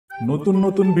নতুন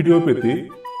নতুন ভিডিও পেতে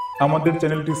আমাদের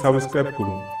চ্যানেলটি সাবস্ক্রাইব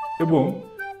করুন এবং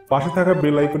পাশে থাকা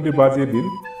বেল আইকনটি বাজিয়ে দিন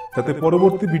যাতে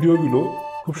পরবর্তী ভিডিওগুলো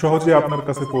খুব সহজে আপনার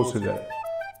কাছে পৌঁছে যায়।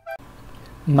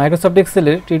 মাইক্রোসফট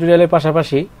এক্সেলের টিউটোরিয়ালের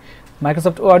পাশাপাশি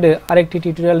মাইক্রোসফট ওয়ার্ডের আরেকটি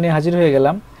টিউটোরিয়াল নিয়ে হাজির হয়ে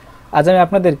গেলাম। আজ আমি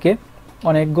আপনাদেরকে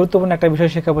অনেক গুরুত্বপূর্ণ একটা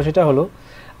বিষয় শেখাবো। সেটা হলো,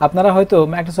 আপনারা হয়তো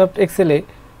মাইক্রোসফট এক্সেলে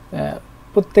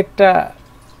প্রত্যেকটা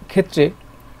ক্ষেত্রে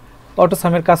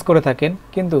অটোসামের কাজ করে থাকেন,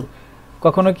 কিন্তু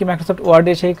কখনো কি মাইক্রোসফট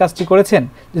ওয়ার্ডে সেই কাজটি করেছেন?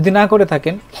 যদি না করে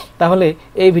থাকেন তাহলে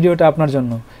এই ভিডিওটা আপনার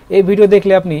জন্য। এই ভিডিও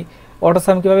দেখলে আপনি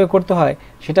অটোসাম কীভাবে করতে হয়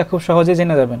সেটা খুব সহজে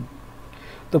জেনে যাবেন।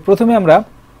 তো প্রথমে আমরা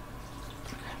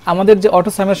আমাদের যে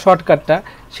অটোসামের শর্টকাটটা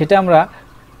সেটা আমরা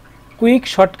কুইক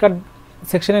শর্টকাট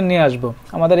সেকশনে নিয়ে আসব।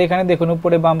 আমাদের এখানে দেখুন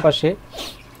উপরে বাম পাশে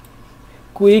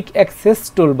কুইক অ্যাক্সেস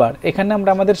টুলবার, এখানে আমরা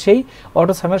আমাদের সেই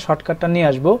অটোসামের শর্টকাটটা নিয়ে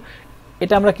আসব।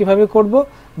 এটা আমরা কিভাবে করব?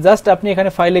 জাস্ট আপনি এখানে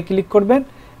ফাইলে ক্লিক করবেন,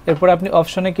 এরপর আপনি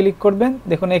অপশনে ক্লিক করবেন।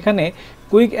 দেখুন এখানে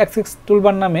কুইক অ্যাক্সেস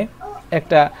টুলবার নামে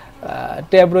একটা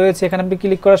ট্যাব রয়েছে। এখানে আপনি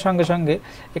ক্লিক করার সঙ্গে সঙ্গে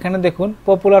এখানে দেখুন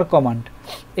পপুলার কমান্ড,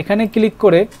 এখানে ক্লিক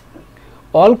করে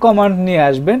অল কমান্ড নিয়ে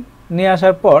আসবেন। নিয়ে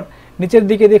আসার পর নিচের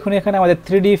দিকে দেখুন এখানে আমাদের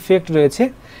 3D ইফেক্ট রয়েছে।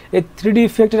 এই 3D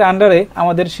ইফেক্টের আন্ডারে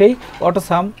আমাদের সেই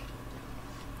অটোসাম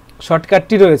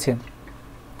শর্টকাটটি রয়েছে।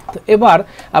 তো এবার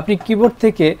আপনি কিবোর্ড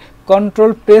থেকে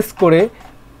কন্ট্রোল প্রেস করে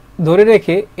ধরে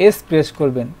রেখে এস প্রেস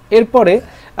করবেন। এরপরে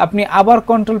আপনি আবার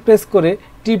কন্ট্রোল প্রেস করে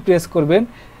টি প্রেস করবেন।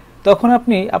 তখন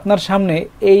আপনি আপনার সামনে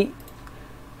এই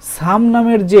সাম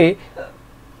নামের যে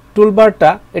টুলবারটা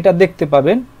এটা দেখতে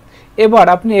পাবেন। এবার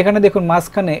আপনি এখানে দেখুন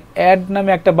মাঝখানে অ্যাড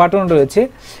নামে একটা বাটন রয়েছে,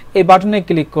 এই বাটনে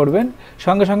ক্লিক করবেন।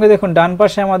 সঙ্গে সঙ্গে দেখুন ডান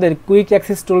পাশে আমাদের কুইক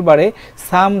অ্যাক্সেস টুলবারে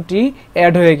সামটি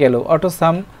অ্যাড হয়ে গেল,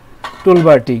 অটোসাম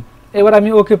টুলবারটি। এবার আমি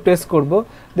ওকে প্রেস করব।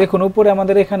 দেখুন উপরে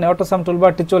আমাদের এখানে অটোসাম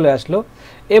টুলবারটি চলে আসলো।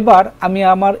 এবার আমি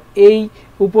আমার এই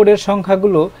উপরের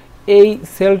সংখ্যাগুলো এই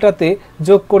সেলটাতে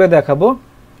যোগ করে দেখাবো।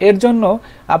 এর জন্য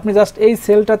আপনি জাস্ট এই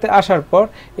সেলটাতে আসার পর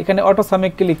এখানে অটোসামে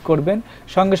ক্লিক করবেন।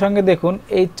 সঙ্গে সঙ্গে দেখুন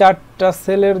এই 4টা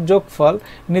সেলের যোগফল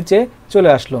নিচে চলে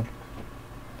আসলো।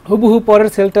 হুবহু পরের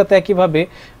সেলটাতে একইভাবে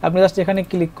আপনি জাস্ট এখানে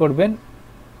ক্লিক করবেন,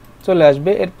 চলে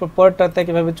আসবে। এরপর পরেরটাতে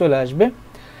একইভাবে চলে আসবে।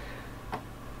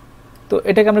 তো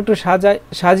এটাকে আমরা একটু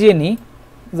সাজিয়ে নিই।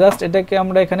 জাস্ট এটাকে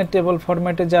আমরা এখানে টেবল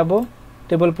ফরম্যাটে যাব,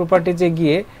 টেবল প্রপার্টিজে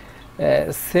গিয়ে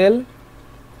সেল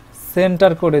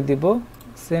সেন্টার করে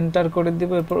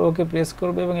দিব, এরপর ওকে প্রেস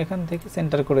করব এবং এখান থেকে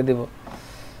সেন্টার করে দিব।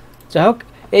 যাই হোক,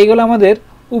 এইগুলো আমাদের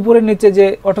উপরের নিচে যে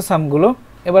অটোসামগুলো।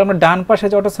 এবার আমরা ডান পাশে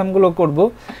যে অটোসামগুলো করব,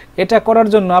 এটা করার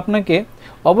জন্য আপনাকে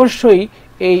অবশ্যই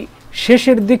এই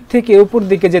শেষের দিক থেকে উপর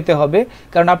দিকে যেতে হবে।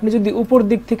 কারণ আপনি যদি উপর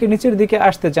দিক থেকে নিচের দিকে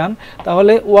আসতে চান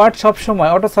তাহলে ওয়ার্ড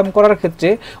সবসময় অটোসাম করার ক্ষেত্রে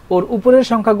ওর উপরের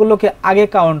সংখ্যাগুলোকে আগে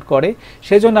কাউন্ট করে।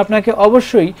 সেজন্য আপনাকে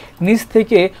অবশ্যই নিচ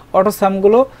থেকে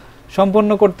অটোসামগুলো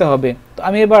সম্পন্ন করতে হবে। তো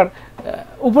আমি এবার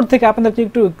উপর থেকে আপনাদেরকে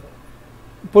একটু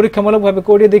পরীক্ষামূলকভাবে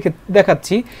করিয়ে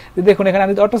দেখাচ্ছি। দেখুন এখানে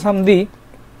আমি অটোসাম দিই,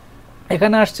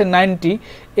 এখানে আসছে 90,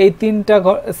 এই 3টা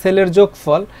সেলের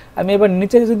যোগফল। আমি এবার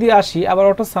নিচে যদি আসি আবার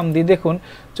অটোসাম দিই, দেখুন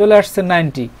চলে আসছে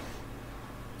 90।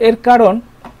 এর কারণ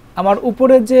আমার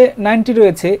উপরে যে 90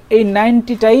 রয়েছে এই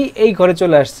 90টাই এই ঘরে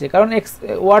চলে আসছে, কারণ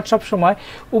ওয়ার্ড সবসময়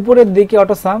উপরের দিকে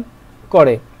অটোসাম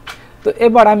করে। তো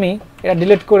এবার আমি এটা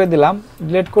ডিলিট করে দিলাম।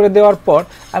 ডিলিট করে দেওয়ার পর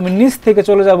আমি নিচ থেকে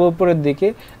চলে যাব উপরের দিকে।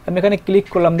 আমি এখানে ক্লিক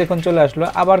করলাম, দেখুন চলে আসলো।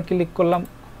 আবার ক্লিক করলাম,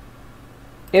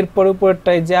 এরপর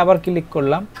উপরেরটায় যে আবার ক্লিক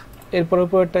করলাম, এরপর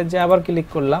উপরেরটায় যে আবার ক্লিক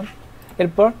করলাম,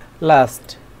 এরপর লাস্ট।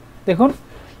 দেখুন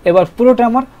এবার পুরোটা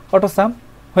আমার অটোসাম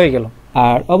হয়ে গেল।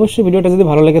 আর অবশ্যই ভিডিওটা যদি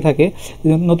ভালো লেগে থাকে,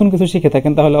 যদি নতুন কিছু শিখে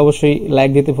থাকেন, তাহলে অবশ্যই লাইক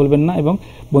দিতে ভুলবেন না এবং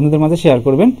বন্ধুদের মাঝে শেয়ার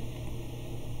করবেন।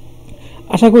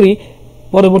 আশা করি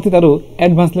পরবর্তীতে আরও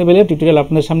অ্যাডভান্স লেভেলের টিউটোরিয়াল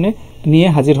আপনাদের সামনে নিয়ে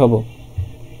হাজির হব।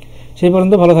 সেই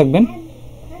পর্যন্ত ভালো থাকবেন।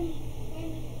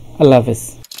 আল্লাহ হাফেজ।